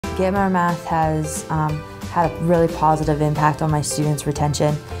Get More Math has had a really positive impact on my students'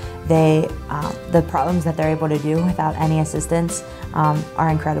 retention. The problems that they're able to do without any assistance are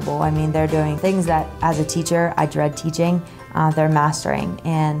incredible. I mean, they're doing things that, as a teacher, I dread teaching. They're mastering,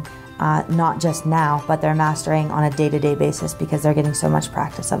 and not just now, but they're mastering on a day-to-day basis because they're getting so much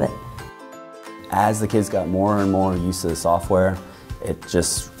practice of it. As the kids got more and more used to the software, it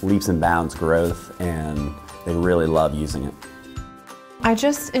just leaps and bounds growth, and they really love using it. I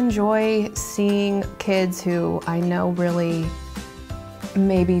just enjoy seeing kids who I know really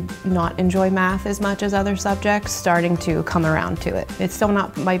maybe not enjoy math as much as other subjects starting to come around to it. It still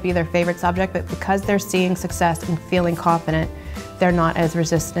might be their favorite subject, but because they're seeing success and feeling confident, they're not as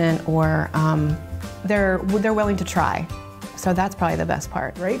resistant, or they're willing to try. So that's probably the best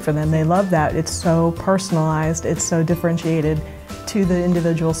part. Great for them. They love that. It's so personalized. It's so differentiated to the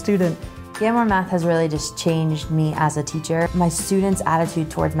individual student. Get More Math has really just changed me as a teacher. My students'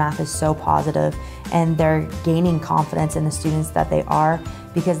 attitude towards math is so positive, and they're gaining confidence in the students that they are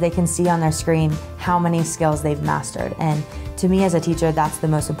because they can see on their screen how many skills they've mastered. And to me as a teacher, that's the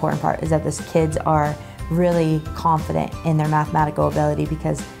most important part, is that these kids are really confident in their mathematical ability,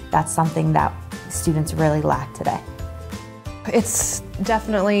 because that's something that students really lack today. It's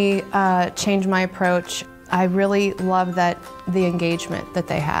definitely changed my approach. I really love the engagement that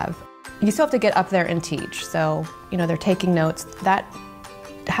they have. You still have to get up there and teach, so they're taking notes. That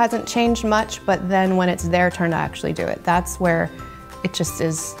hasn't changed much, but then when it's their turn to actually do it, that's where it just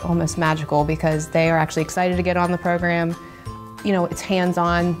is almost magical, because they are actually excited to get on the program. It's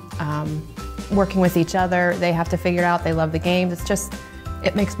hands-on, working with each other. They have to figure it out. They love the games.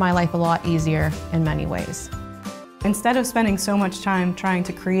 It makes my life a lot easier in many ways. Instead of spending so much time trying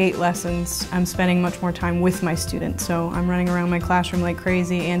to create lessons, I'm spending much more time with my students. So I'm running around my classroom like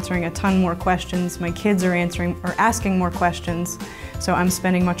crazy, answering a ton more questions. My kids are asking more questions. So I'm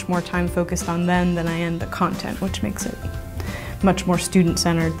spending much more time focused on them than I am the content, which makes it much more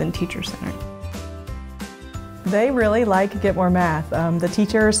student-centered than teacher-centered. They really like Get More Math. The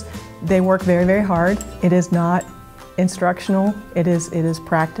teachers, they work very, very hard. It is not instructional, it is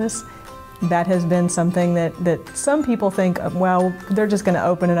practice. That has been something that some people think, well, they're just going to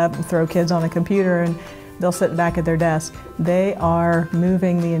open it up and throw kids on a computer and they'll sit back at their desk. They are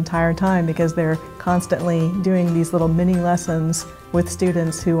moving the entire time because they're constantly doing these little mini lessons with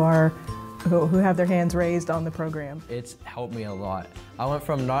students who have their hands raised on the program. It's helped me a lot. I went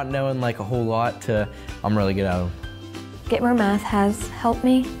from not knowing like a whole lot to I'm really good at it. Get More Math has helped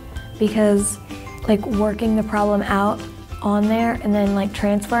me because working the problem out on there and then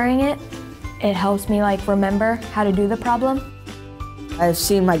transferring it, it helps me remember how to do the problem. I've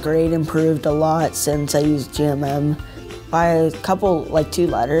seen my grade improved a lot since I used GMM by a couple, 2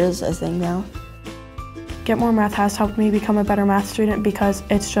 letters, I think now. Get More Math has helped me become a better math student because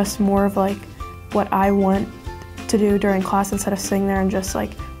it's just more of what I want to do during class instead of sitting there and just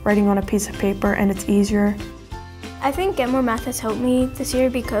writing on a piece of paper, and it's easier. I think Get More Math has helped me this year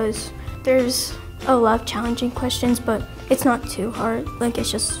because there's a lot of challenging questions, but it's not too hard,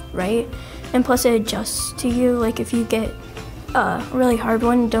 it's just right. And plus it adjusts to you, if you get a really hard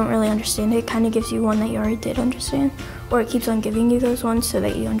one and don't really understand it, it kind of gives you one that you already did understand, or it keeps on giving you those ones so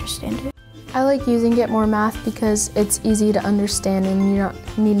that you understand it. I like using Get More Math because it's easy to understand and you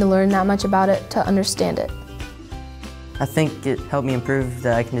don't need to learn that much about it to understand it. I think it helped me improve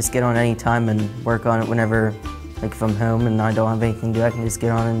that I can just get on any time and work on it whenever, if I'm home and I don't have anything to do, I can just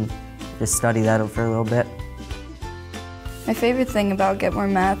get on and just study that for a little bit. My favorite thing about Get More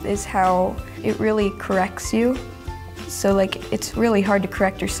Math is how it really corrects you. So it's really hard to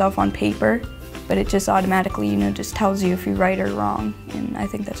correct yourself on paper, but it just automatically, just tells you if you right or wrong, and I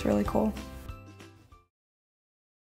think that's really cool.